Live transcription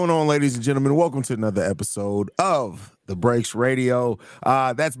What's going on, ladies and gentlemen? Welcome to another episode of The Breaks Radio.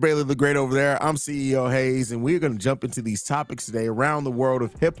 That's Bailey the Great over there. I'm CEO Hayes, and we're going to jump into these topics today around the world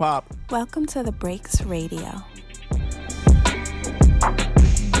of hip hop. Welcome to The Breaks Radio.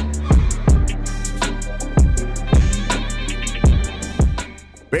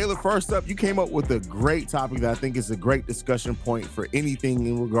 Baylor, first up, you came up with a great topic that I think is a great discussion point for anything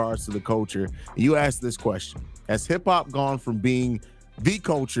in regards to the culture. You asked this question: has hip hop gone from being the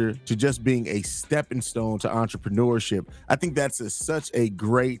culture to just being a stepping stone to entrepreneurship? I think that's such a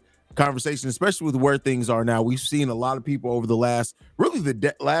great conversation, especially with where things are now. We've seen a lot of people over the last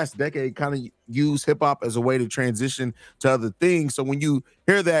last decade kind of use hip hop as a way to transition to other things. So when you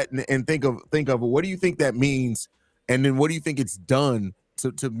hear that and think of it, what do you think that means? And then what do you think it's done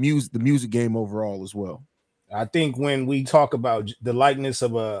to the music game overall as well? I think when we talk about the likeness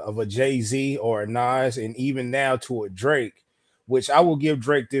of a Jay-Z or a Nas, and even now to a Drake, which I will give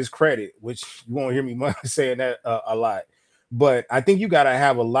Drake this credit, which you won't hear me saying that a lot, but I think you got to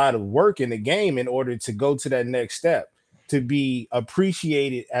have a lot of work in the game in order to go to that next step, to be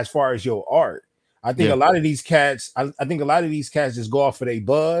appreciated as far as your art. I think a lot of these cats, I think a lot of these cats just go off for their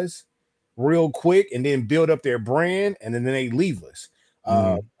buzz real quick and then build up their brand, and then they leave us.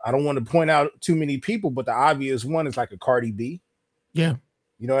 I don't want to point out too many people, but the obvious one is like a Cardi B. Yeah.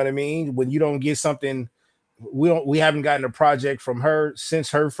 You know what I mean? When you don't get something, we haven't gotten a project from her since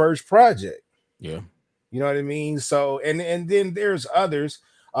her first project. Yeah. You know what I mean? So, and then there's others.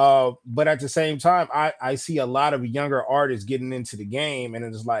 But at the same time, I see a lot of younger artists getting into the game, and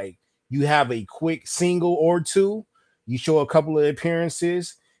it's like you have a quick single or two, you show a couple of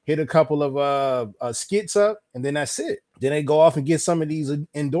appearances, hit a couple of skits up, and then that's it. Then they go off and get some of these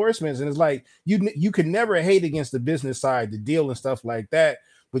endorsements, and it's like you can never hate against the business side, the deal and stuff like that,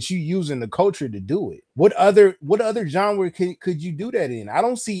 but you using the culture to do it. What other genre could you do that in? I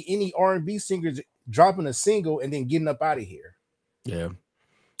don't see any R&B singers dropping a single and then getting up out of here. Yeah.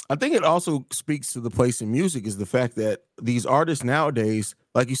 I think it also speaks to the place in music is the fact that these artists nowadays,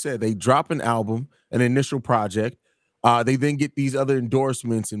 like you said, they drop an album, an initial project. They then get these other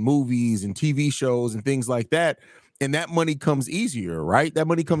endorsements and movies and TV shows and things like that. And that money comes easier, right? That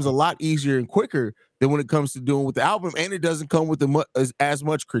money comes a lot easier and quicker than when it comes to doing with the album. And it doesn't come with as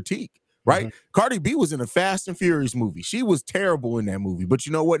much critique, right? Mm-hmm. Cardi B was in a Fast and Furious movie. She was terrible in that movie. But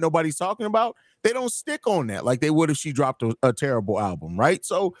you know what nobody's talking about? They don't stick on that like they would if she dropped a terrible album, right?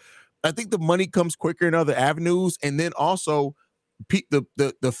 So I think the money comes quicker in other avenues. And then also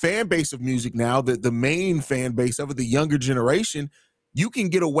the fan base of music now, the main fan base of it, the younger generation, you can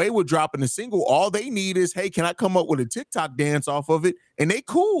get away with dropping a single. All they need is, hey, can I come up with a TikTok dance off of it? And they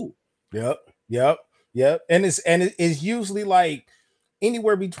cool. Yep. And it's usually like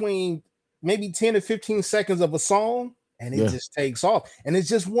anywhere between maybe 10 to 15 seconds of a song, and it just takes off. And it's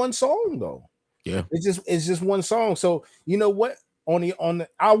just one song though. Yeah. It's just one song. So you know what? On the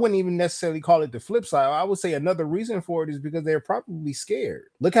I wouldn't even necessarily call it the flip side. I would say another reason for it is because they're probably scared.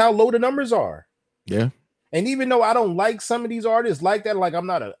 Look how low the numbers are. Yeah. And even though I don't like some of these artists like that, like I'm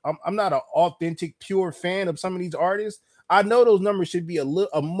not an authentic, pure fan of some of these artists, I know those numbers should be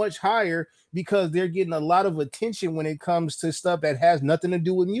a much higher because they're getting a lot of attention when it comes to stuff that has nothing to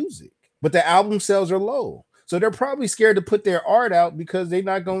do with music. But the album sales are low. So they're probably scared to put their art out because they're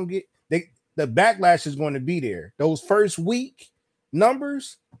not going to get the backlash is going to be there. Those first week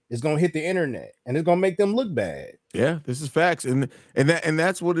numbers is going to hit the internet and it's going to make them look bad. Yeah, this is facts. And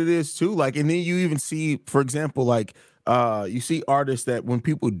that's what it is too. Like, and then you even see, for example, like you see artists that when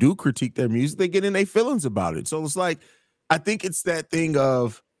people do critique their music, they get in their feelings about it. So it's like, I think it's that thing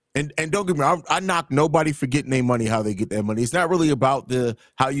of, and don't get me wrong, I knock nobody for getting their money, how they get their money. It's not really about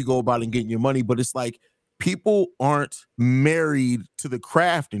how you go about and getting your money, but it's like people aren't married to the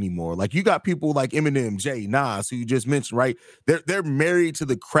craft anymore. Like you got people like Eminem, Jay, Nas, who you just mentioned, right? They're married to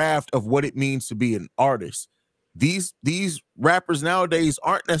the craft of what it means to be an artist. These rappers nowadays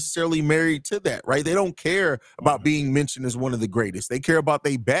aren't necessarily married to that, right? They don't care about being mentioned as one of the greatest. They care about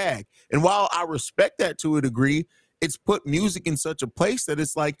their bag. And while I respect that to a degree, it's put music in such a place that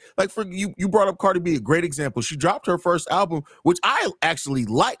it's like for you brought up Cardi B, a great example. She dropped her first album, which I actually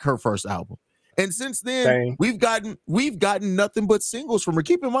like her first album. And since then, we've gotten nothing but singles from her.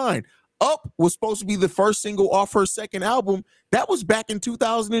 Keep in mind, Up was supposed to be the first single off her second album. That was back in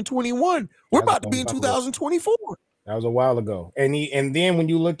 2021. We're about to be in 2024. That was a while ago. And then when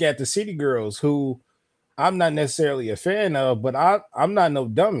you look at the City Girls, who I'm not necessarily a fan of, but I'm not no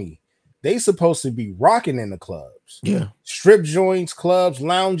dummy. They supposed to be rocking in the clubs. Yeah. Strip joints, clubs,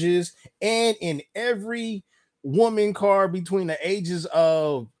 lounges, and in every woman car between the ages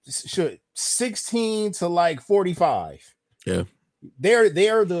of 16 to like 45. Yeah. they're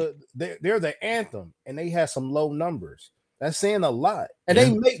the anthem, and they have some low numbers. That's saying a lot. And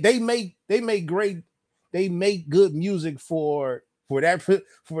Yeah. they make good music for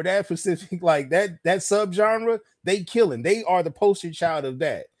that specific, like that subgenre. They killing. They are the poster child of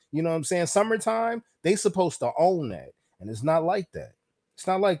that. You know what I'm saying? Summertime, they supposed to own that, and it's not like that. It's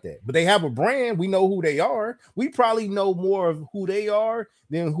not like that. But they have a brand. We know who they are. We probably know more of who they are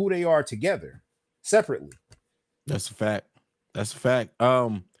than who they are together, separately. That's a fact. That's a fact. I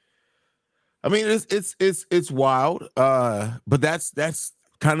mean, it's wild. But that's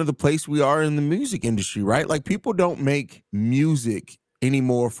kind of the place we are in the music industry, right? Like people don't make music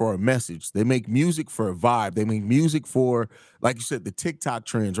anymore for a message. They make music for a vibe. They make music for, like you said, the TikTok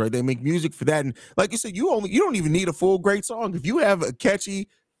trends, right? They make music for that. And like you said, you don't even need a full great song. If you have a catchy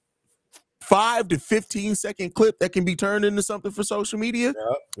 5 to 15 second clip that can be turned into something for social media,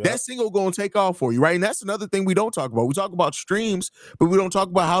 Yep. that single gonna take off for you, right? And that's another thing we don't talk about. We talk about streams, but we don't talk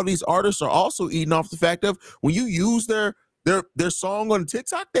about how these artists are also eating off the fact of when you use their song on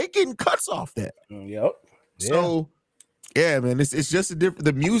TikTok, they getting cuts off that. Yep. Yeah. So yeah, man, it's just a different.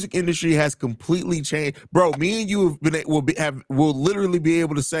 The music industry has completely changed, bro. Me and you have been will literally be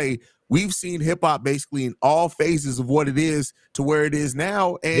able to say we've seen hip hop basically in all phases of what it is to where it is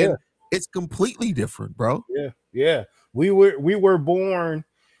now, and it's completely different, bro. Yeah. We were born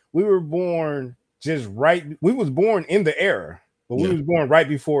just right. We was born in the era, but we was born right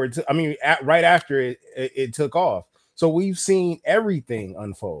before it. Right after it took off. So we've seen everything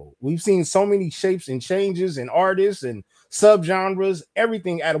unfold. We've seen so many shapes and changes and artists and subgenres,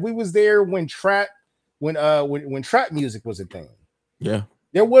 everything. We was there when trap music was a thing. Yeah,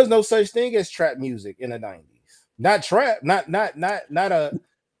 there was no such thing as trap music in the 90s. Not trap, not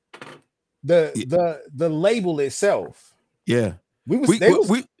the label itself. Yeah, we've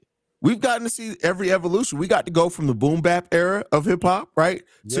gotten to see every evolution. We got to go from the boom bap era of hip hop, right,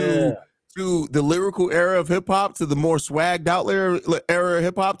 to the lyrical era of hip hop, to the more swagged out era of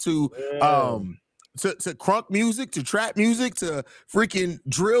hip hop, to crunk music, to trap music, to freaking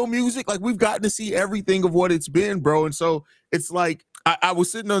drill music. Like we've gotten to see everything of what it's been, bro. And so it's like I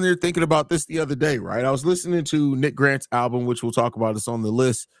was sitting on there thinking about this the other day, right? I was listening to Nick Grant's album, which we'll talk about. It's on the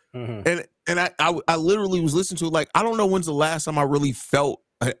list. And I literally was listening to it like, I don't know when's the last time I really felt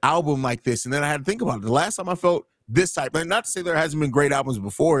an album like this. And then I had to think about it. The last time I felt this type, and not to say there hasn't been great albums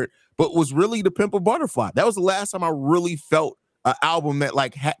before it, but was really The Pimp a Butterfly. That was the last time I really felt an album that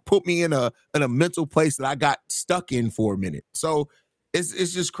like put me in a mental place that I got stuck in for a minute. So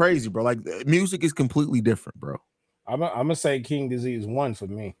it's just crazy, bro. Like music is completely different, bro. I'm gonna say King Disease 1 for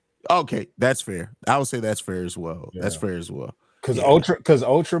me. Okay, that's fair. I would say that's fair as well. Yeah. That's fair as well. Because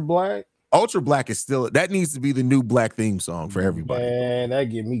Ultra Black. Ultra Black is still, that needs to be the new Black theme song for everybody. Man, that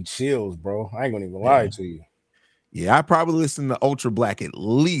give me chills, bro. I ain't gonna even lie to you. Yeah, I probably listen to Ultra Black at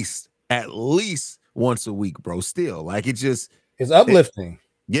least once a week, bro. Still, like it's uplifting.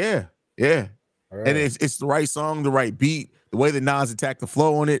 Yeah. Right. And it's the right song, the right beat, the way that Nas attacked the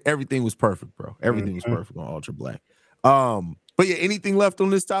flow on it, everything was perfect, bro. Everything was perfect on Ultra Black. But yeah, anything left on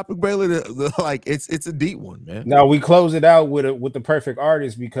this topic, Baylor? Like it's a deep one, man. Now we close it out with the perfect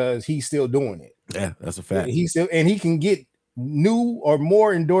artist because he's still doing it. Yeah, that's a fact. He can get new or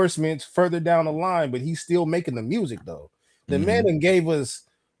more endorsements further down the line, but he's still making the music though. The man gave us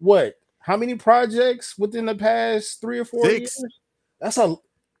what? How many projects within the past 3 or 4 years?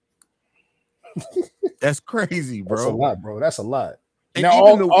 That's crazy, bro. That's a lot, bro. That's a lot. And now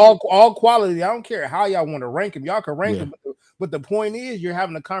all quality. I don't care how y'all want to rank him. Y'all can rank him, but the point is, you're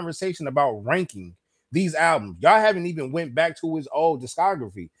having a conversation about ranking these albums. Y'all haven't even went back to his old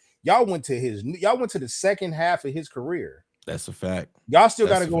discography. Y'all went to the second half of his career. That's a fact. Y'all still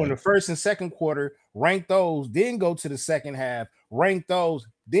got to go in the first and second quarter, rank those, then go to the second half, rank those,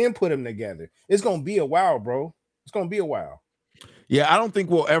 then put them together. It's gonna be a while, bro. It's gonna be a while. Yeah, I don't think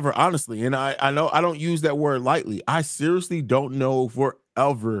we'll ever, honestly, and I know I don't use that word lightly. I seriously don't know if we'll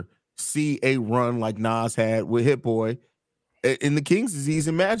ever see a run like Nas had with Hit Boy in the King's Disease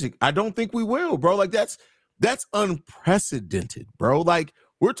and Magic. I don't think we will, bro. Like that's unprecedented, bro. Like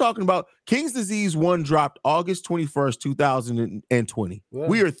we're talking about King's Disease 1 dropped August 21st, 2020. Yeah.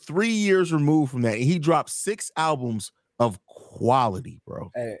 We are 3 years removed from that, and he dropped 6 albums of quality,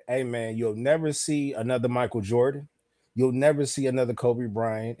 bro. Hey man, you'll never see another Michael Jordan. You'll never see another Kobe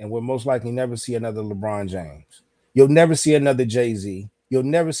Bryant, and we'll most likely never see another LeBron James. You'll never see another Jay-Z. You'll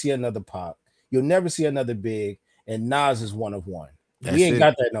never see another Pop. You'll never see another Big, and Nas is one of one. We ain't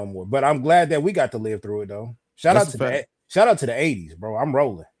got that no more, but I'm glad that we got to live through it, though. Shout out to the 80s, bro. I'm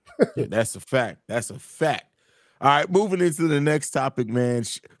rolling. Yeah, that's a fact. That's a fact. All right, moving into the next topic, man.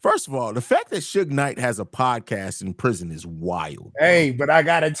 First of all, the fact that Suge Knight has a podcast in prison is wild, bro. Hey, but I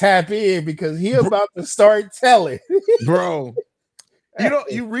gotta tap in because he about to start telling. Bro,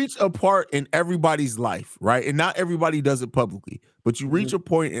 you reach a part in everybody's life, right? And not everybody does it publicly, but you reach a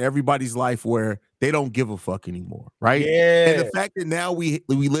point in everybody's life where they don't give a fuck anymore, right? And the Yeah, fact that now we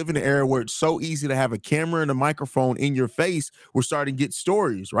live in an era where it's so easy to have a camera and a microphone in your face, we're starting to get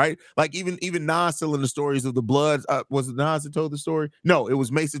stories, right? Like even Nas telling the stories of the Bloods. Was it Nas that told the story? No, it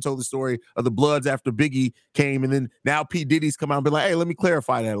was Mason told the story of the Bloods after Biggie came, and then now P. Diddy's come out and be like, hey, let me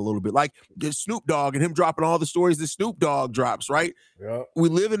clarify that a little bit. Like Snoop Dogg and him dropping all the stories that Snoop Dogg drops, right? yep. We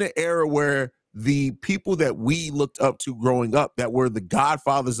live in an era where the people that we looked up to growing up, that were the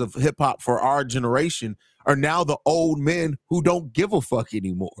godfathers of hip hop for our generation, are now the old men who don't give a fuck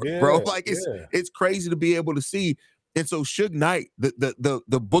anymore, bro. Yeah, Like yeah. it's crazy to be able to see. And so Suge Knight, the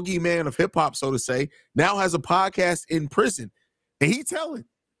boogeyman of hip hop, so to say, now has a podcast in prison, and he telling.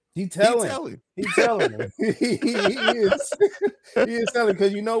 He telling him. He is he is telling,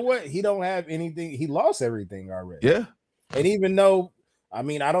 because you know what? He don't have anything. He lost everything already. Yeah. And even though, I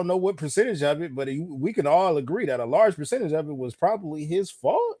mean, I don't know what percentage of it, but we can all agree that a large percentage of it was probably his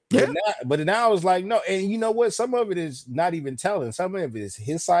fault. Yeah. But now it's like, no. And you know what? Some of it is not even telling. Some of it is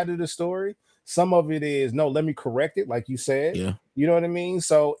his side of the story. Some of it is, no, let me correct it, like you said. Yeah. You know what I mean?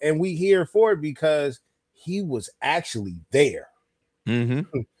 So, and we here for it because he was actually there.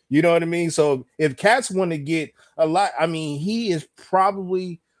 Mm-hmm. You know what I mean? So if cats want to get a lot, I mean, he is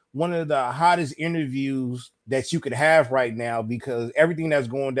probably one of the hottest interviews that you could have right now, because everything that's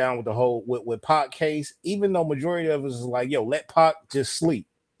going down with the whole with Pac case, even though majority of us is like, yo, let Pac just sleep.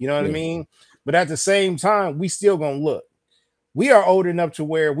 You know what I mean? But at the same time, we still gonna look. We are old enough to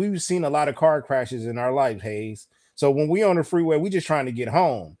where we've seen a lot of car crashes in our life, Hayes. So when we on the freeway, we just trying to get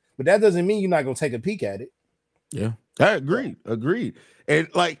home. But that doesn't mean you're not gonna take a peek at it. Yeah, I agreed. And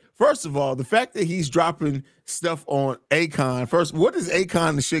like, first of all, the fact that he's dropping stuff on Akon, first, what does Akon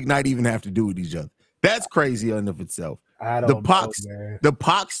and Suge Knight even have to do with each other? That's crazy in and of itself. I don't know, man. The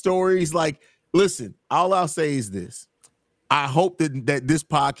Pac stories, like, listen, all I'll say is this. I hope that this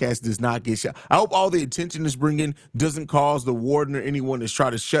podcast does not get shut. I hope all the attention it's bringing doesn't cause the warden or anyone to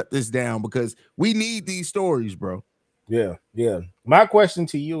try to shut this down, because we need these stories, bro. Yeah, yeah. My question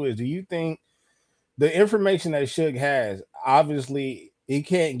to you is, do you think the information that Suge has, obviously it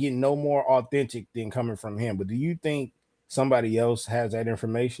can't get no more authentic than coming from him, but do you think somebody else has that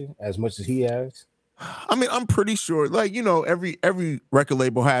information as much as he has? I mean, I'm pretty sure, like, every record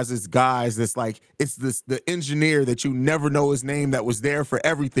label has its guys that's like, it's the engineer that you never know his name, that was there for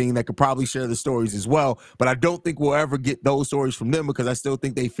everything, that could probably share the stories as well. But I don't think we'll ever get those stories from them, because I still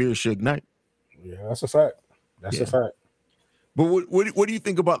think they fear Suge Knight. Yeah, that's a fact. That's a fact. But what do you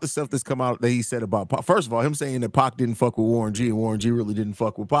think about the stuff that's come out that he said about Pac? First of all, him saying that Pac didn't fuck with Warren G and Warren G really didn't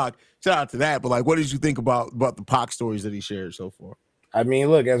fuck with Pac. Shout out to that. But like, what did you think about the Pac stories that he shared so far? I mean,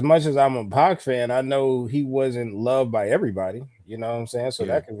 look, as much as I'm a Pac fan, I know he wasn't loved by everybody. You know what I'm saying? So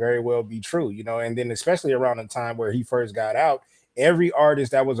that could very well be true, and then especially around the time where he first got out, every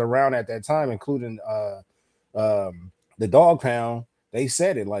artist that was around at that time, including the Dog Pound, they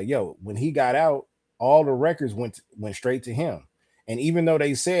said it like, yo, when he got out, all the records went straight to him. And even though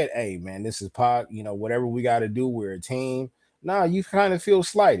they said, hey, man, this is Pac, whatever we got to do, we're a team. Nah, you kind of feel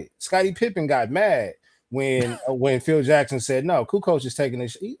slighted. Scottie Pippen got mad when Phil Jackson said, no, Kukoc is taking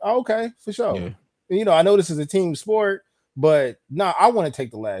this. Okay, for sure. Yeah. I know this is a team sport, but no, I want to take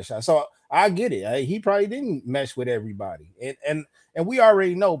the last shot. So I get it. He probably didn't mesh with everybody. And we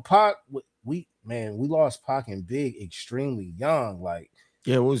already know Pac, we lost Pac and Big extremely young. Like,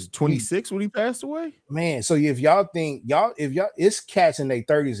 yeah, what was it, 26 when he passed away? Man, so if y'all think it's cats in their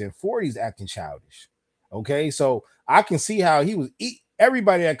 30s and 40s acting childish. Okay, so I can see how he was.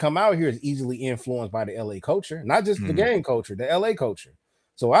 Everybody that come out here is easily influenced by the LA culture, not just the gang culture, the LA culture.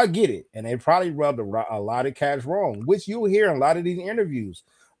 So I get it, and they probably rubbed a lot of cats wrong, which you'll hear in a lot of these interviews.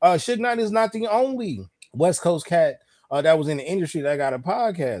 Suge Knight is not the only West Coast cat that was in the industry that got a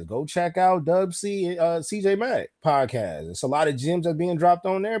podcast. Go check out Dub C, CJ Mack podcast. It's a lot of gems that's being dropped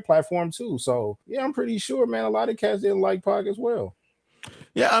on their platform too. So yeah, I'm pretty sure, man, a lot of cats didn't like Pac as well.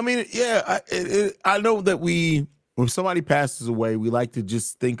 Yeah, I mean, yeah, I know that when somebody passes away, we like to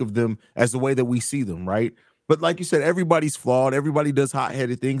just think of them as the way that we see them, right? But like you said, everybody's flawed. Everybody does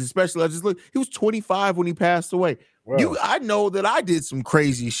hot-headed things. Especially, I just look. He was 25 when he passed away. Well, I know that I did some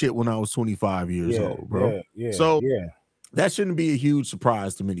crazy shit when I was 25 years old, bro. So that shouldn't be a huge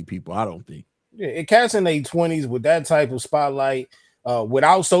surprise to many people, I don't think. Yeah, it cats in their 20s with that type of spotlight,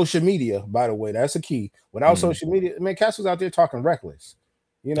 without social media, by the way, that's a key. Without social media, man, cats was out there talking reckless.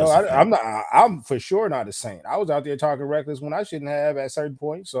 You know, That's a I'm fact. not. I'm for sure not a saint. I was out there talking reckless when I shouldn't have at certain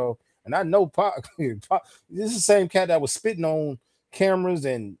points. So, and I know Pac this is the same cat that was spitting on cameras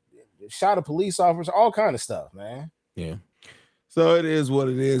and shot a police officer, all kind of stuff, man. Yeah. So it is what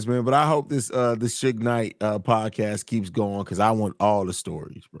it is, man. But I hope this Suge Knight podcast keeps going because I want all the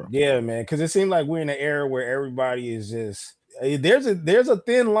stories, bro. Yeah, man. Because it seemed like we're in an era where everybody is just there's a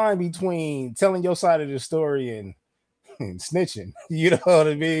thin line between telling your side of the story and snitching. You know what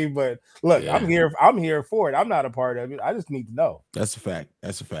I mean? But look, Yeah. I'm here for it. I'm not a part of it. I just need to know. That's a fact.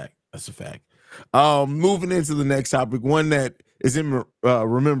 That's a fact. That's a fact. Moving into the next topic, one that is in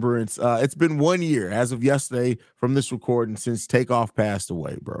remembrance. It's been 1 year as of yesterday from this recording since Takeoff passed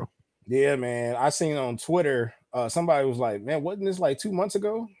away, bro. Yeah, man. I seen on Twitter, somebody was like, "Man, wasn't this like 2 months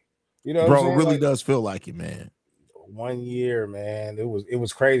ago?" You know what I'm Bro, it saying? really Like does feel like it, man. 1 year, man. It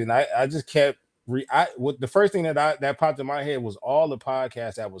was crazy, and I just kept the first thing that popped in my head was all the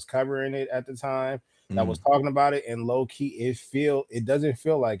podcasts that was covering it at the time that was Mm. talking about it, and low key, it doesn't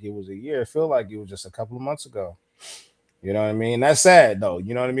feel like it was a year. It feel like it was just a couple of months ago. You know what I mean? That's sad though.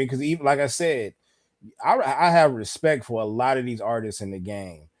 You know what I mean? Because even like I said, I have respect for a lot of these artists in the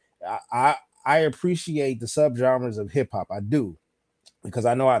game. I I, I appreciate the subgenres of hip hop. I do because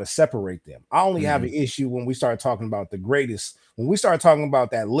I know how to separate them. I only have an Mhm. issue when we start talking about the greatest. When we start talking about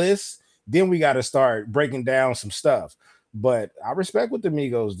that list, then we got to start breaking down some stuff. But I respect what the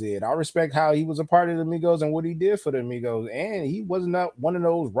Migos did. I respect how he was a part of the Migos and what he did for the Migos. And he wasn't not one of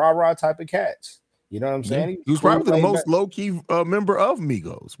those rah rah type of cats. You know what I'm Yeah, saying? He was he was cool, probably the laid back, most low key member of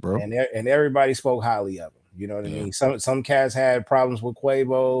Migos, bro. and everybody spoke highly of him. You know what I Yeah, mean? Some cats had problems with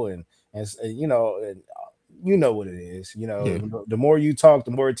Quavo and you know you know what it is. You know, yeah, the more you talk,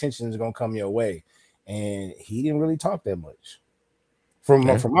 the more attention is gonna come your way. And he didn't really talk that much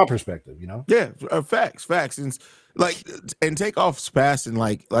yeah, from my perspective. You know. yeah. Facts, facts, and like, and Takeoff's passing,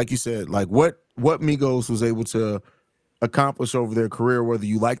 like you said, like what Migos was able to accomplish over their career, whether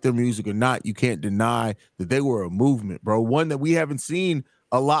you like their music or not, you can't deny that they were a movement, bro. One that we haven't seen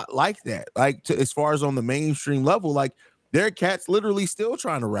a lot like that. Like as far as on the mainstream level, like there are cats literally still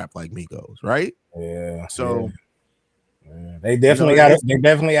trying to rap like Migos, right? Yeah, yeah, So yeah. They you know, definitely had it's they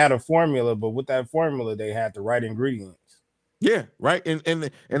definitely had a formula, but with that formula, they had the right ingredients. yeah, right, and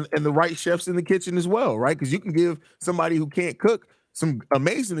the right chefs in the kitchen as well, right? Because you can give somebody who can't cook some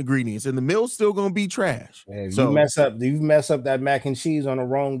amazing ingredients, and the meal's still gonna be trash. And if So you mess up that mac and cheese on the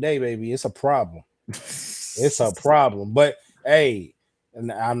wrong day, baby, it's a problem. It's a problem. But hey, and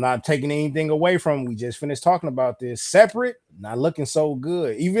I'm not taking anything away from. We just finished talking about this. Separate, not looking so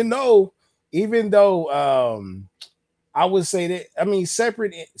good. Even though I would say that I mean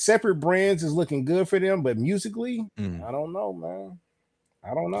separate brands is looking good for them, but musically, mm. I don't know, man.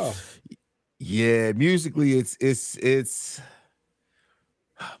 I don't know. Yeah, musically, it's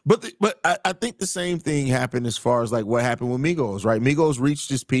but I think the same thing happened as far as like what happened with Migos, right? Migos reached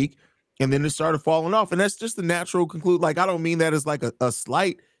this peak and then it started falling off. And that's just the natural conclude. Like, I don't mean that as like a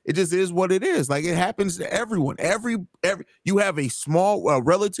slight. It just is what it is. Like it happens to everyone. Every you have a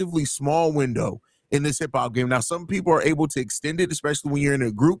relatively small window in this hip hop game. Now, some people are able to extend it, especially when you're in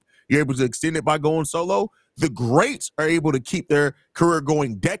a group. You're able to extend it by going solo. The greats are able to keep their career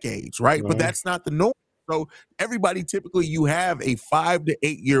going decades, right? But Mhm. that's not the norm. So everybody typically you have a 5 to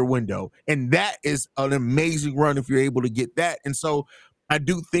 8 year window, and that is an amazing run if you're able to get that. And so I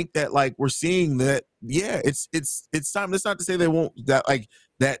do think that like we're seeing that, yeah, it's time. That's not to say they won't that like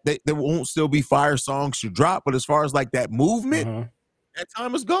that there won't still be fire songs to drop, but as far as like that movement, Mhm. that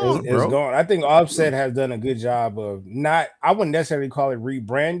time is It's, gone, it's bro. gone. I think Offset has done a good job of not. I wouldn't necessarily call it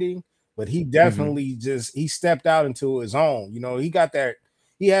rebranding, but he Mm-hmm. definitely just he stepped out into his own. You know, he got that.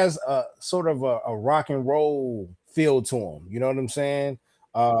 He has a sort of a rock and roll feel to him. You know what I'm saying?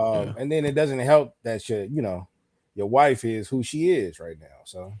 Yeah. And then it doesn't help that your wife is who she is right now.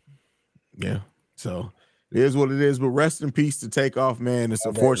 So Yeah. So it is what it is. But rest in peace to Takeoff, man. It's I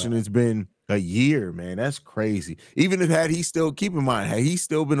bet, man. unfortunate it's been a year, man. That's crazy. Even if had he still keep in mind, had he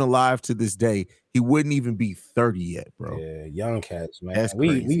still been alive to this day, he wouldn't even be 30 yet, bro. Yeah, young cats, man. That's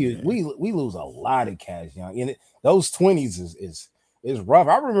We crazy, we man. we we lose a lot of cats, young. And those 20s is rough.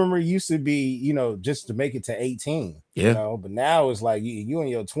 I remember it used to be, just to make it to 18, Yeah. but now it's like you in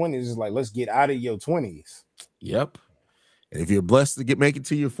your 20s is like let's get out of your 20s. Yep. And if you're blessed to make it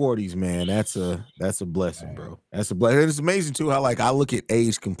to your 40s, man, that's a blessing, Man. bro. That's a blessing. And it's amazing too how like I look at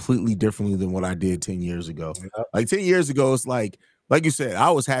age completely differently than what I did 10 years ago. Yep. Like 10 years ago, it's like you said, I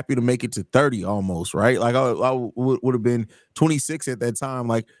was happy to make it to 30 almost, right? Like I would have been 26 at that time.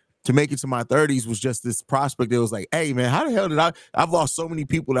 Like to make it to my 30s was just this prospect. It was like, hey man, how the hell did I've lost so many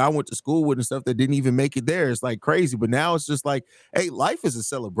people that I went to school with and stuff that didn't even make it there. It's like crazy. But now it's just like, hey, life is a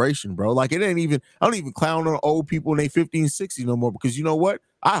celebration, bro. Like it ain't even, I don't even clown on old people in their 15, 60 no more, because you know what?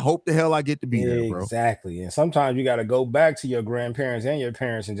 I hope the hell I get to be there, bro. Exactly. And sometimes you got to go back to your grandparents and your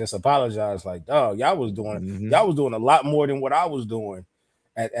parents and just apologize. Like, oh, Hmm. y'all was doing a lot more than what I was doing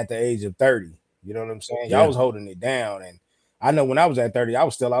at the age of 30. You know what I'm saying? Y'all Yeah. was holding it down. And I know when I was at 30, I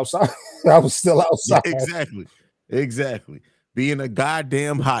was still outside. I was still Yeah, outside. exactly. Exactly. Being a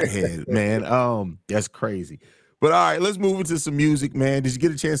goddamn hothead, man. That's crazy. But all right, let's move into some music, man. Did you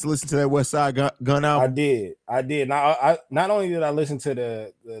get a chance to listen to that West Side Gun I album? did. I did. Now, I not only did I listen to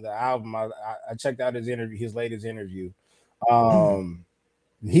the album, I checked out his interview, his latest interview. Um,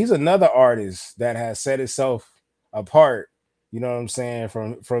 he's another artist that has set itself apart, you know what I'm saying,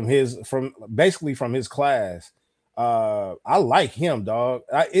 from basically from his class. I like him, dog.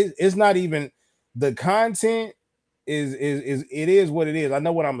 It's not even the content is it is what it is. I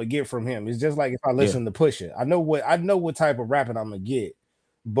know what I'm gonna get from him. It's just like if I Yeah. listen to Pusha. I know what type of rapping I'm gonna get.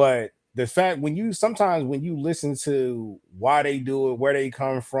 But the fact when you sometimes when you listen to why they do it, where they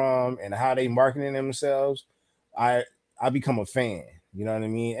come from, and how they marketing themselves, I I become a fan. You know what I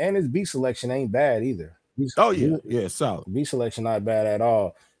mean? And his beat selection ain't bad either. Oh yeah. Yeah, solid. Beat selection not bad at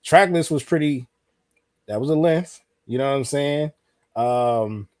all. Track list was pretty. That was a length. You know what I'm saying?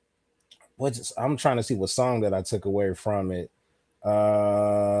 Um, I'm trying to see what song that I took away from it.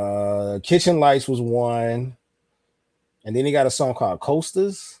 Kitchen Lights was one, and then he got a song called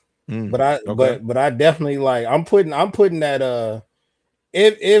Coasters. Okay. But I definitely like I'm putting that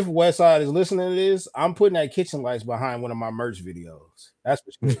if West Side is listening to this, I'm putting that Kitchen Lights behind one of my merch videos. That's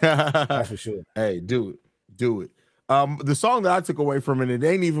for sure. That's for sure. Hey, do it. Do it. The song that I took away from it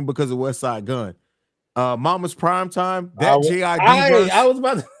ain't even because of West Side Gun. Mama's Prime Time, that JID I verse, was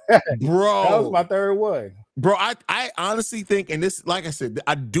about to that was my bro. third one. Bro, I honestly think, and this, like I said,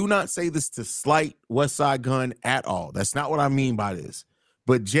 I do not say this to slight West Side Gun at all. That's not what I mean by this.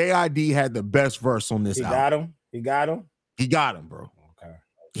 But JID had the best verse on this He got album. him. He got him. He got him, bro. Okay.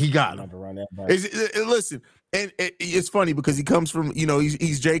 He got I'm about him. to run that back. Listen, and it's funny because he comes from,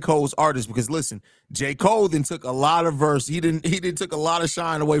 he's J. Cole's artist. Because listen, J. Cole then took a lot of verse. He didn't took a lot of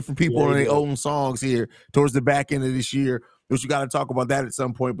shine away from people Yeah, he on their did. own songs here towards the back end of this year. Which you got to talk about that at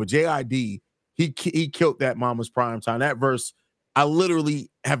some point. But JID, he killed that Mama's Prime Time. That verse, I literally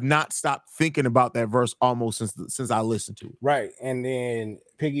have not stopped thinking about that verse almost since I listened to it. Right. And then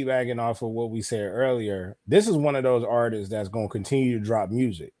piggybacking off of what we said earlier, this is one of those artists that's going to continue to drop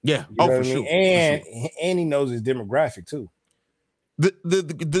music. Yeah. You Oh, know for what I mean? sure. For sure. And he knows his demographic too.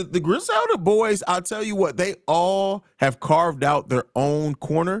 The Griselda boys, I'll tell you what, they all have carved out their own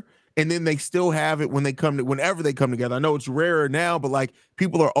corner, and then they still have it whenever they come together. I know it's rarer now, but like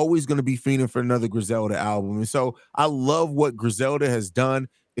people are always going to be fiending for another Griselda album, and so I love what Griselda has done,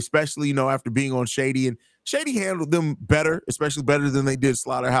 especially after being on Shady, and Shady handled them better, especially better than they did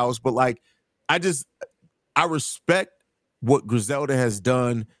Slaughterhouse. But like, I just I respect what Griselda has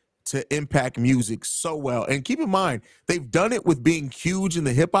done to impact music so well. And keep in mind, they've done it with being huge in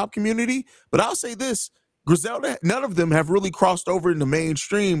the hip hop community. But I'll say this, Griselda, none of them have really crossed over in the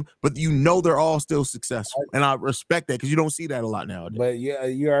mainstream, but they're all still successful. And I respect that because you don't see that a lot nowadays. But yeah,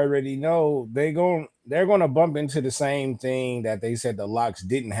 you already know they're gonna bump into the same thing that they said the Locks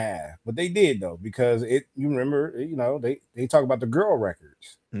didn't have, but they did though because you remember they talk about the girl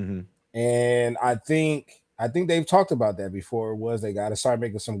records, Mm-hmm. and I think they've talked about that before. Was they got to start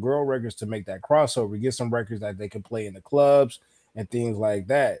making some girl records to make that crossover, get some records that they can play in the clubs and things like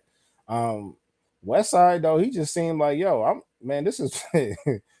that. Um, West Side though, he just seemed like yo, I'm man, this is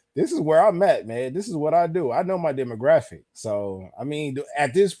this is where I'm at, man. This is what I do. I know my demographic. So, I mean,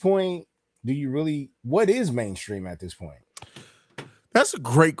 at this point, do you really what is mainstream at this point? That's a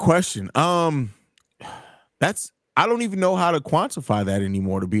great question. That's I don't even know how to quantify that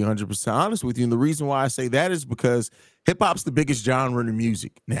anymore, to be 100% honest with you. And the reason why I say that is because hip hop's the biggest genre in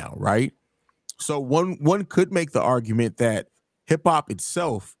music now, right? So one could make the argument that hip hop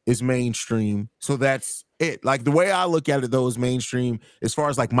itself is mainstream. So that's it. Like the way I look at it though is mainstream as far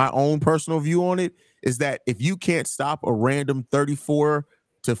as like my own personal view on it is that if you can't stop a random 34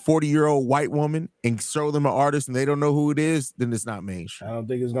 to 40-year-old white woman and show them an artist and they don't know who it is, then it's not I mainstream. don't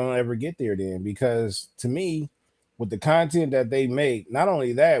think it's gonna ever get there then because to me, with the content that they make, not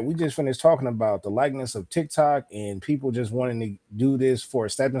only that, we just finished talking about the likeness of TikTok and people just wanting to do this for a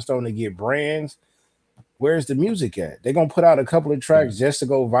stepping stone to get brands. Where's the music at? They're gonna put out a couple of tracks just to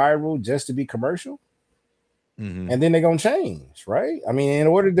go viral, just to be commercial, Mm-hmm. and then they're gonna change, right? I mean,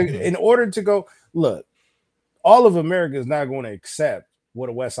 Mm-hmm. in order to go, look, all of America is not going to accept what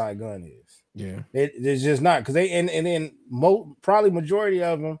a West Side Gun is. Yeah. It's just not because and then probably majority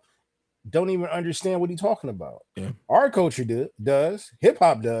of them don't even understand what he's talking about. Yeah. Our culture does, hip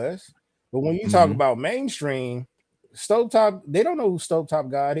hop does, but when you talk Mm-hmm. about mainstream, Stovetop, they don't know who Stovetop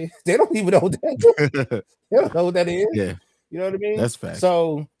God is. They don't even know what that is. They don't know what that is. Yeah, You know what I mean? that's facts.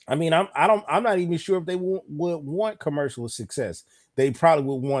 So I mean, I'm not even sure if they would want commercial success. They probably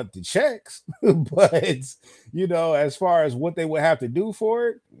would want the checks, but as far as what they would have to do for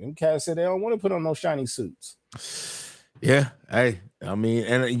it, them cats said they don't want to put on no shiny suits. Yeah, hey, I mean,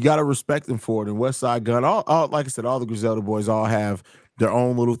 and you gotta respect them for it. And West Side Gun, all like I said, all the Griselda boys all have their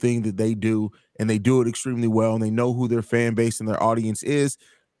own little thing that they do, and they do it extremely well. And they know who their fan base and their audience is,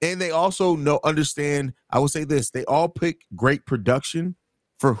 and they also understand. I would say this: they all pick great production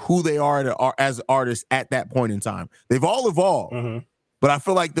for who they are as artists at that point in time. They've all evolved. Mm-hmm. But I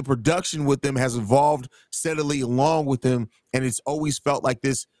feel like the production with them has evolved steadily along with them, and it's always felt like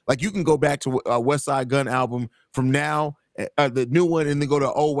this. Like you can go back to West Side Gun album from now, the new one, and then go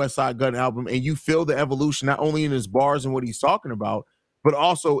to old West Side Gun album, and you feel the evolution not only in his bars and what he's talking about, but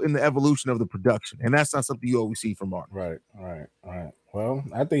also in the evolution of the production. And that's not something you always see from Martin. Right. Well,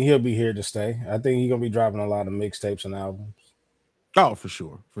 I think he'll be here to stay. I think he's gonna be dropping a lot of mixtapes and albums. Oh, for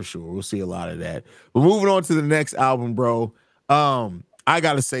sure. We'll see a lot of that. But moving on to the next album, bro. I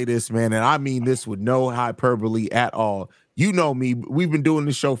gotta say this, man, and I mean this with no hyperbole at all. You know me, we've been doing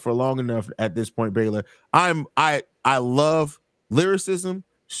this show for long enough at this point, Baylor. I love lyricism,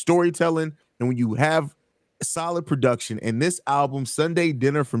 storytelling, and when you have solid production, and this album, Sunday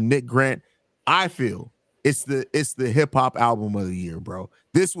Dinner from Nick Grant, I feel it's the hip hop album of the year, bro.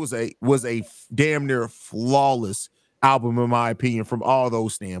 This was a damn near flawless album in my opinion from all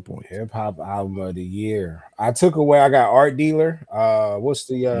those standpoints. Hip hop album of the year. I took away. I got Art Dealer. What's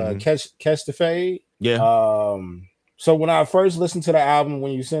the Catch the Fade? Yeah. So when I first listened to the album,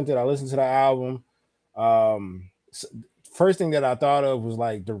 when you sent it, I listened to the album. First thing that I thought of was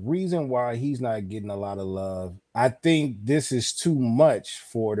like the reason why he's not getting a lot of love. I think this is too much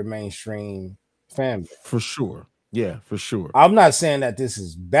for the mainstream fan. For sure. Yeah, for sure. I'm not saying that this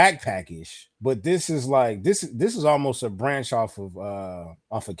is backpackish, but this is like this is almost a branch off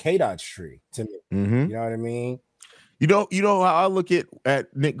of K-Dot's tree to me. Mm-hmm. You know what I mean? You know how I look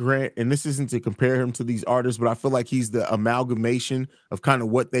at Nick Grant, and this isn't to compare him to these artists, but I feel like he's the amalgamation of kind of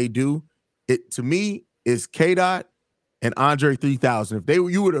what they do. It to me is K-Dot and Andre 3000. If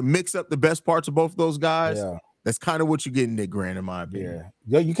you were to mix up the best parts of both of those guys, that's kind of what you get in Nick Grant, in my opinion.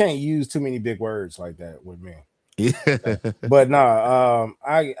 Yeah, you can't use too many big words like that with me. Yeah. But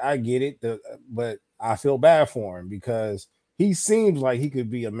I get it. But I feel bad for him because he seems like he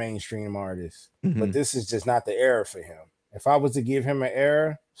could be a mainstream artist, but this is just not the era for him. If I was to give him an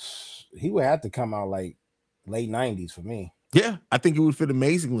era, he would have to come out like late 90s for me. Yeah, I think it would fit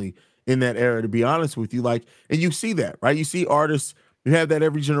amazingly in that era, to be honest with you. Like, and you see that, right? You see artists, you have that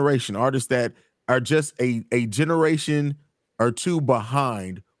every generation, artists that are just a generation or two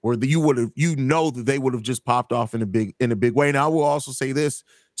behind, or that that they would have just popped off in a big way. And I will also say this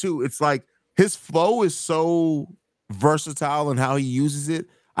too. It's like his flow is so versatile in how he uses it.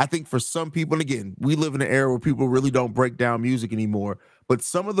 I think for some people, and again, we live in an era where people really don't break down music anymore, but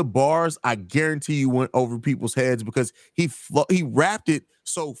some of the bars, I guarantee you, went over people's heads because he rapped it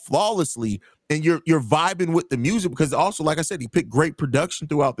so flawlessly, and you're vibing with the music because also, like I said, he picked great production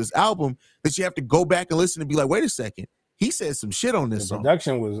throughout this album that you have to go back and listen and be like, wait a second, he said some shit on this song.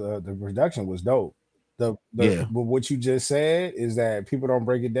 The production was dope. But what you just said is that people don't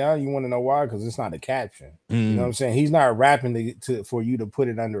break it down. You want to know why? Because it's not a caption. You know what I'm saying? He's not rapping for you to put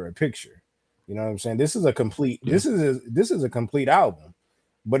it under a picture. You know what I'm saying? This is a complete. This is a complete album,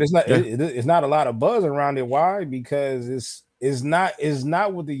 but it's not. It's not a lot of buzz around it. Why? Because it's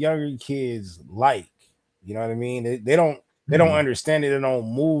not what the younger kids like. You know what I mean? They don't understand it. It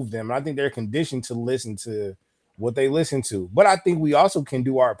don't move them. I think they're conditioned to listen to what they listen to. But I think we also can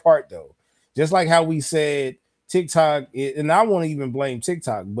do our part though. Just like how we said TikTok, and I won't even blame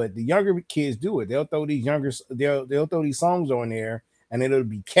TikTok, but the younger kids do it. They'll throw these songs on there, and it'll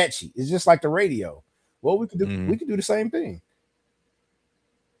be catchy. It's just like the radio. Well, we could do the same thing.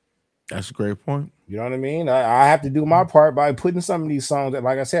 That's a great point. You know what I mean? I have to do my part by putting some of these songs that,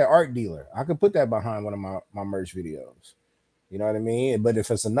 like I said, Art Dealer. I could put that behind one of my merch videos. You know what I mean? But if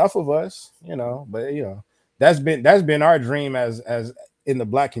it's enough of us, that's been our dream as in the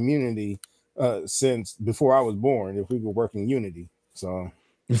Black community. Since before I was born, if we could work in unity. So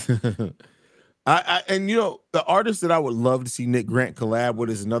and the artist that I would love to see Nick Grant collab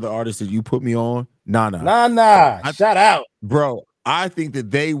with is another artist that you put me on. Nah. Shout out. Bro, I think that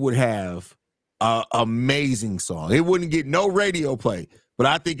they would have amazing song. It wouldn't get no radio play, but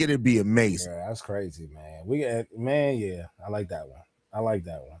I think it'd be amazing. Yeah, that's crazy, man. Man, yeah, I like that one. I like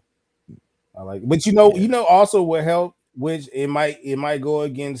that one. But Yeah. also what help, which it might go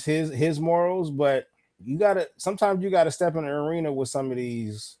against his morals, but sometimes you gotta step in the arena with some of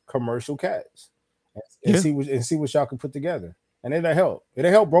these commercial cats and Yeah. see what y'all can put together. And it'll help. It'll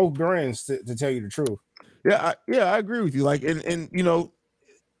help both brands to tell you the truth. I agree with you. Like, and you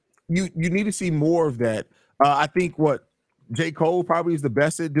need to see more of that. I think what J. Cole probably is the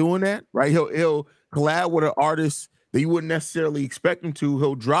best at doing that, right? He'll collab with an artist that you wouldn't necessarily expect him to.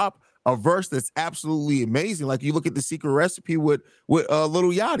 He'll drop a verse that's absolutely amazing. Like you look at the Secret Recipe with Lil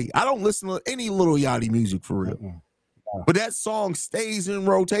Yachty. I don't listen to any Lil Yachty music for real, Mm-mm. but that song stays in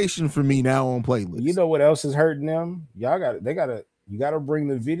rotation for me now on You playlists. know what else is hurting them? You gotta bring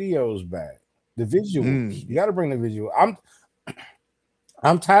the videos back. The visuals. You Yeah. gotta bring the visual.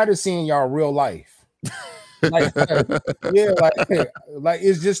 I'm tired of seeing y'all real life. Like, yeah, like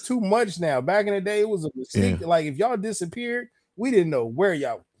it's just too much now. Back in the day, it was a Yeah. mystique. Like if y'all disappeared, we didn't know where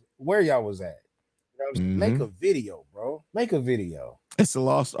y'all was at. You know what I'm saying? Make hmm a video, bro. Make a video. It's a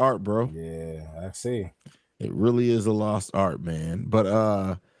lost art, bro. Yeah, I see. It really is a lost art, man. But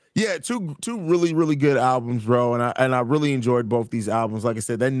yeah, two really really good albums, bro. And I really enjoyed both these albums. Like I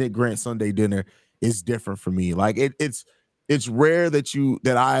said, that Nick Grant Sunday Dinner is different for me. Like it's rare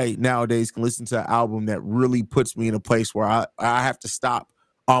that I nowadays can listen to an album that really puts me in a place where I have to stop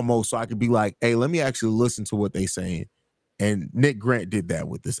almost so I could be like, hey, let me actually listen to what they saying. And Nick Grant did that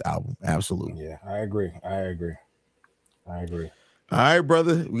with this album. Absolutely. Yeah, I agree. I agree. I agree. All right,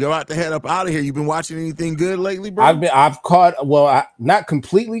 brother. We about to head up out of here. You been watching anything good lately, bro? I've caught not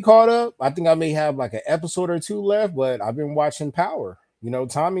completely caught up. I think I may have like an episode or two left, but I've been watching Power. Okay.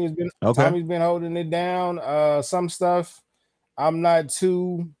 Tommy's been holding it down. Some stuff I'm not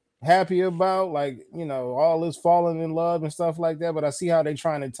too happy about, like all this falling in love and stuff like that. But I see how they're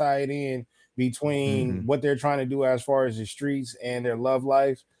trying to tie it in between hmm what they're trying to do as far as the streets and their love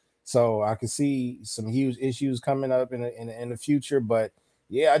life. So I can see some huge issues coming up in the future. But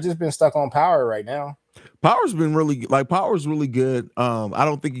yeah, I just been stuck on Power right now. Power's really good. I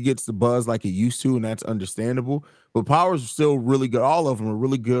don't think it gets the buzz like it used to, and that's understandable. But Power's still really good. All of them are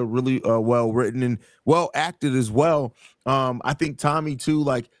really good, really well written and well acted as well. I think Tommy too.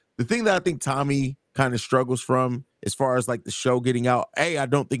 Like the thing that I think Tommy kind of struggles from as far as like the show getting out. I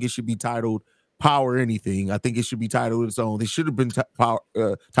don't think it should be titled Power anything. I think it should be titled its own. They should have been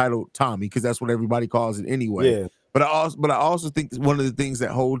titled Tommy because that's what everybody calls it anyway. Yeah, But I also think one of the things that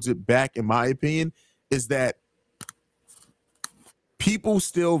holds it back, in my opinion, is that people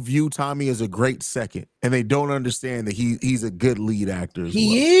still view Tommy as a great second, and they don't understand that he's a good lead actor as well.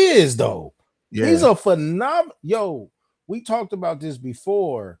 he is though. He's Yeah. a phenomenal. Yo, we talked about this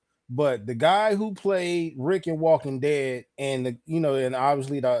before, but the guy who played Rick in Walking Dead, and and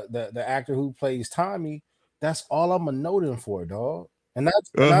obviously the actor who plays Tommy, that's all I'm gonna know them for, dog. And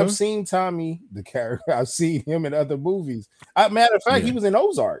I've Uh-huh. seen Tommy, the character. I've seen him in other movies. Matter of fact, he Yeah. was in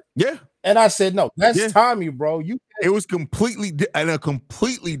Ozark, Yeah. and I said, no, that's Yeah. Tommy, bro. It was a completely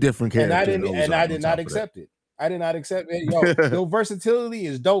different And I character in didn't, and Ozark I on did not top of accept it. I did not accept it. Yo, that. your versatility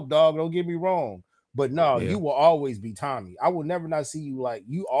is dope, dog. Don't get me wrong. But no, Yeah. you will always be Tommy. I will never not see you like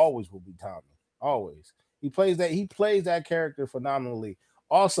you always will be Tommy. Always. He plays that character phenomenally.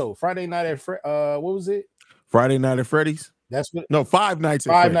 Also, Friday night at what was it? Friday Night at Freddy's? That's what No, Five Nights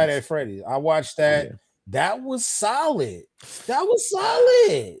at Five Night at Freddy's. Freddy's. I watched that. Yeah. That was solid. That was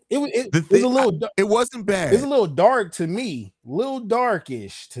solid. It The was thing a little it wasn't it's a bad. little dark to me. A little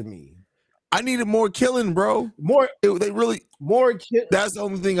darkish to me. I needed more killing, bro. More They really more ki- that's the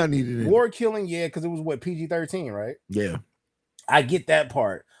only thing I needed in it. More killing, yeah, because it was what PG-13, right? Yeah. I get that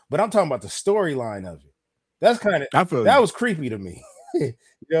part, but I'm talking about the storyline of it. That's kind of I feel that you. was creepy to me. You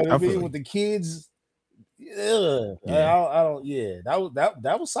know what I I feel mean? you. With the kids, ugh, Yeah. I don't. Yeah,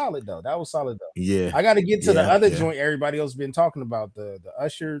 that was solid though. That was solid though. Yeah. I got to get to the Yeah. other Yeah. joint everybody else been talking about, the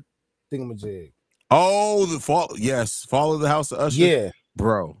Usher thingamajig. Oh, the fall. Yes. Fall of the House of Usher. Yeah,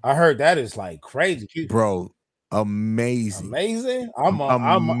 Bro. I heard that is like crazy. Bro. Amazing. Amazing. I'm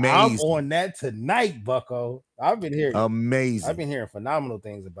Amazing. on that tonight, Bucko. I've been Amazing. hearing phenomenal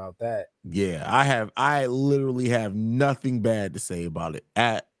things about that. Yeah. I literally have nothing bad to say about it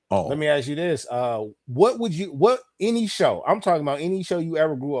at all. Let me ask you this: any show? I'm talking about any show you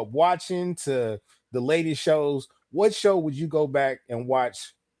ever grew up watching to the latest shows. What show would you go back and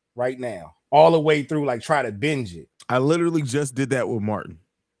watch right now, all the way through? Like try to binge it. I literally just did that with Martin.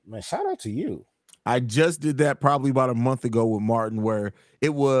 Man, shout out to you. I just did that probably about a month ago with Martin, where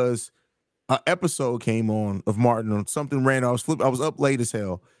it was an episode came on of Martin on something random. I was up late as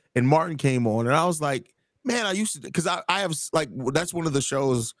hell, and Martin came on, and I was like, man, I used to, because I have like, that's one of the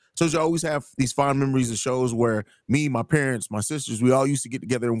shows. So you always have these fond memories of shows where me, my parents, my sisters, we all used to get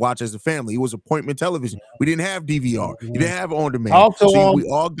together and watch as a family. It was appointment television. We didn't have DVR. You Mhm. didn't have on demand. Talk to So we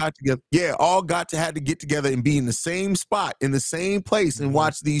him. all got together. Yeah, all had to get together and be in the same spot, in the same place, and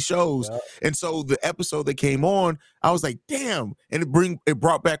watch these shows. Yep. And so the episode that came on, I was like, damn. And it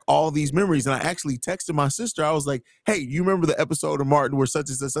brought back all these memories. And I actually texted my sister. I was like, hey, you remember the episode of Martin where such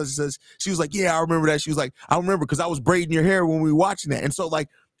and such, such and such? She was like, yeah, I remember that. She was like, I remember because I was braiding your hair when we were watching that. And so like,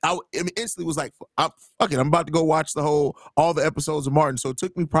 I instantly was like, fuck it, I'm about to go watch all the episodes of Martin. So it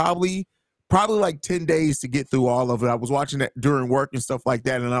took me probably like 10 days to get through all of it. I was watching that during work and stuff like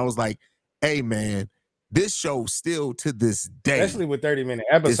that. And I was like, hey man, this show still to this day, especially with 30-minute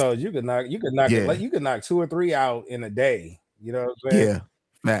episodes, you could knock it, like you could knock 2 or 3 out in a day. You know what I'm saying?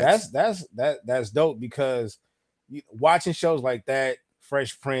 Yeah, facts. That's dope, because watching shows like that,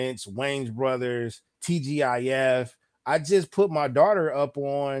 Fresh Prince, Wayne's Brothers, TGIF. I just put my daughter up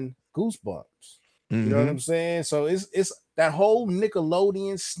on Goosebumps. You know what I'm saying? So it's that whole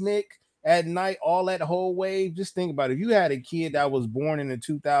Nickelodeon snick at night, all that whole wave. Just think about it. If you had a kid that was born in the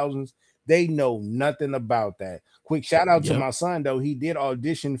 2000s, they know nothing about that. Quick shout out to my son though. He did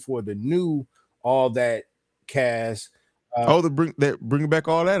audition for the new All That cast. Oh, bring back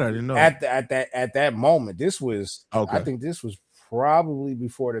all that. I didn't know. At that moment, this was okay. I think this was probably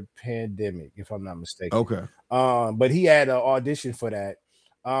before the pandemic, if I'm not mistaken. Okay. But he had an audition for that.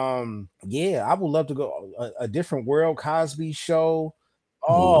 Yeah, I would love to go a different world, Cosby Show,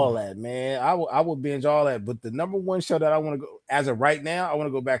 all that, man. I would binge all that. But the number one show that I want to go as of right now, I want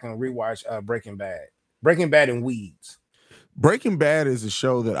to go back and rewatch Breaking Bad and Weeds. Breaking Bad is a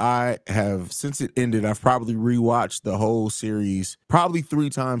show that I have, since it ended, I've probably rewatched the whole series probably 3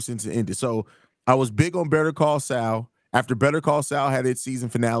 times since it ended. So I was big on Better Call Saul. After Better Call Saul had its season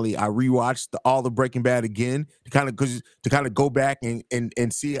finale, I rewatched all the Breaking Bad again to kind of go back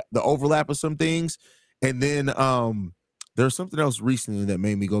and see the overlap of some things. And then there's something else recently that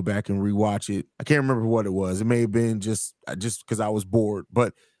made me go back and rewatch it. I can't remember what it was. It may have been just because I was bored,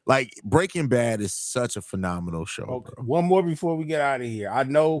 but like Breaking Bad is such a phenomenal show. Okay. Bro. One more before we get out of here. I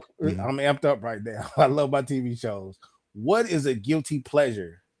know I'm amped up right now. I love my TV shows. What is a guilty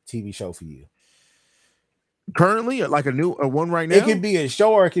pleasure TV show for you? Currently, like a one right now? It could be a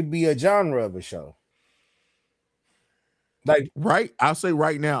show or it could be a genre of a show. Like right, I'll say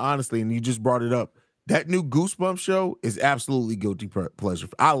right now, honestly, and you just brought it up. That new Goosebumps show is absolutely guilty pleasure.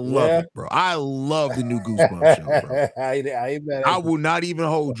 I love it, bro. I love the new Goosebumps show, bro. I will not even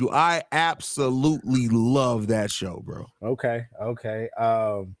hold you. I absolutely love that show, bro. Okay.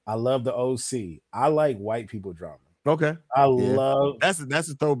 I love the OC. I like white people drama. Okay. I love that's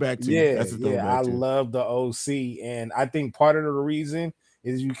a throwback too. Yeah, that's a throwback I too. love the OC, and I think part of the reason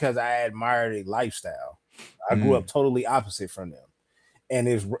is because I admire their lifestyle. I grew up totally opposite from them,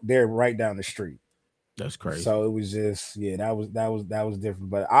 and they're right down the street. That's crazy. So it was just that was different.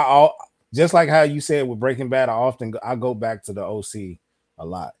 But I just like how you said with Breaking Bad, I go back to the OC a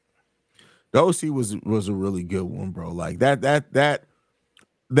lot. The OC was a really good one, bro. Like that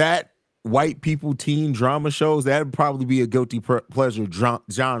white people teen drama shows, that'd probably be a guilty pleasure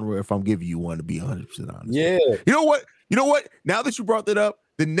genre if I'm giving you one, to be 100% honest. Yeah. You know what? Now that you brought that up,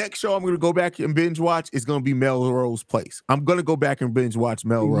 the next show I'm going to go back and binge watch is going to be Melrose Place. I'm going to go back and binge watch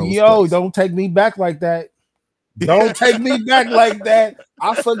Melrose Place. Don't take me back like that. Don't take me back like that.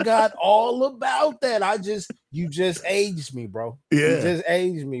 I forgot all about that. You just aged me, bro. Yeah. You just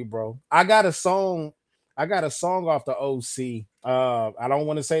aged me, bro. I got a song off the OC. I don't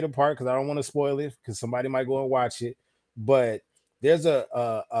want to say the part because I don't want to spoil it because somebody might go and watch it. But there's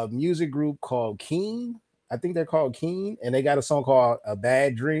a music group called Keen. I think they're called Keen, and they got a song called A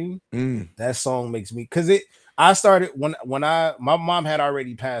Bad Dream. That song makes me, because I started when my mom had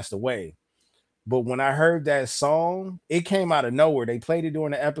already passed away. But when I heard that song, it came out of nowhere. They played it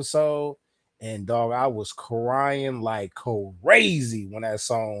during the episode, and dog, I was crying like crazy when that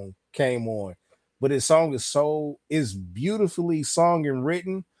song came on. But his song is beautifully sung and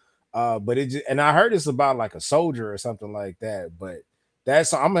written. But and I heard it's about like a soldier or something like that. But that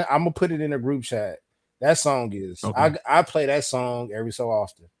song, I'm gonna put it in a group chat. That song is I play that song every so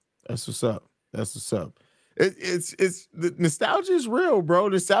often. That's what's up. It's the nostalgia is real, bro.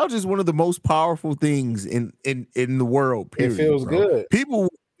 Nostalgia is one of the most powerful things in the world. Period, it feels good. People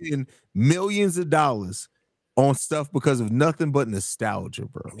spend millions of dollars on stuff because of nothing but nostalgia,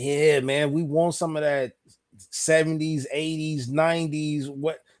 bro. Yeah, man. We want some of that 70s, 80s,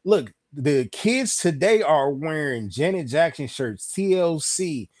 90s. Look, the kids today are wearing Janet Jackson shirts,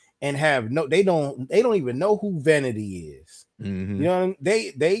 TLC, and have they don't even know who Vanity is. Mm-hmm. You know what I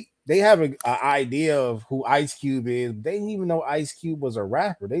mean? They have a idea of who Ice Cube is. But they didn't even know Ice Cube was a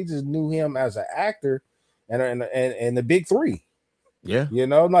rapper. They just knew him as an actor and the big three. Yeah, You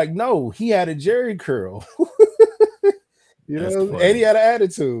know, like no, he had a Jerry curl. You that's know, and he funny. had an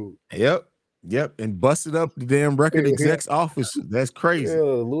attitude. Yep, and busted up the damn record Yeah, exec's office. That's crazy.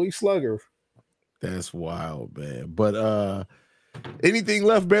 Louis Slugger. That's wild, man. But anything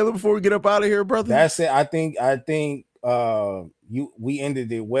left, Baylor, before we get up out of here, brother? That's it. I think we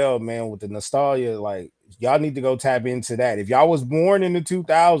ended it well, man, with the nostalgia. Like y'all need to go tap into that. If y'all was born in the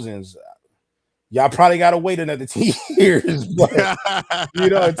 2000s, y'all probably gotta wait another 10 years, but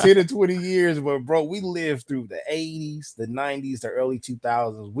 10 to 20 years. But bro, we lived through the 80s, the 90s, the early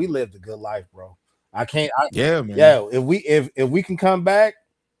 2000s. We lived a good life, bro. Yeah, man. Yeah, if we can come back,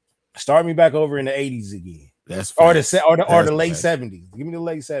 start me back over in the 80s again. That's Or facts. the late Facts. 70s. Give me the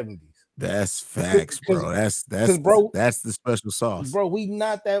late 70s. That's facts, bro. That's bro, that's the special sauce. Bro, we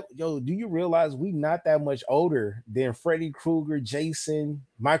not that do you realize we not that much older than Freddy Krueger, Jason,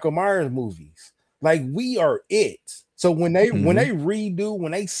 Michael Myers movies? Like we are it. So when they redo,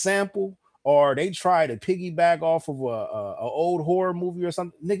 when they sample or they try to piggyback off of a old horror movie or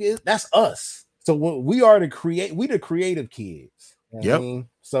something, nigga, that's us. So when we are the creative kids. You know what I mean?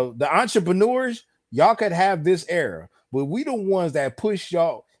 So the entrepreneurs, y'all could have this era, but we the ones that push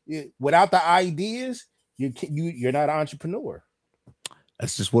y'all without the ideas. You're not an entrepreneur.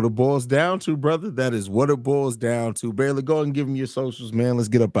 That's just what it boils down to, brother. That is what it boils down to. Baylor, go ahead and give them your socials, man. Let's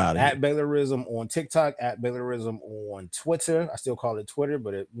get up out of here. At Baylorism on TikTok, at Baylorism on Twitter. I still call it Twitter,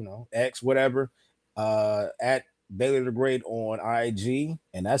 but it, X, whatever. At Baylor the Great on IG.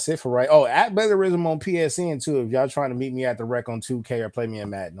 And that's it for right. Oh, at Baylorism on PSN too. If y'all trying to meet me at the Rec on 2K or play me in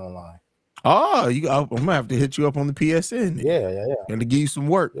Madden online. Oh, I'm gonna have to hit you up on the PSN. Yeah. And to give you some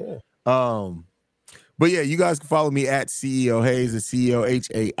work. Yeah. But yeah, you guys can follow me at CEO Hayes, at CEO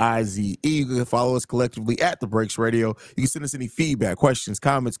HAIZE. You can follow us collectively at The Breaks Radio. You can send us any feedback, questions,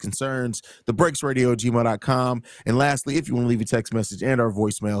 comments, concerns, thebreaksradio@gmail.com. And lastly, if you want to leave a text message and our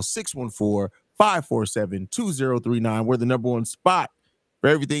voicemail, 614-547-2039. We're the number one spot for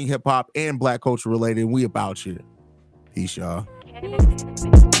everything hip hop and Black culture related. And we about you. Peace, y'all.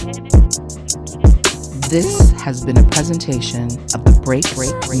 This has been a presentation of The Break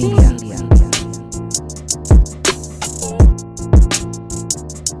Media.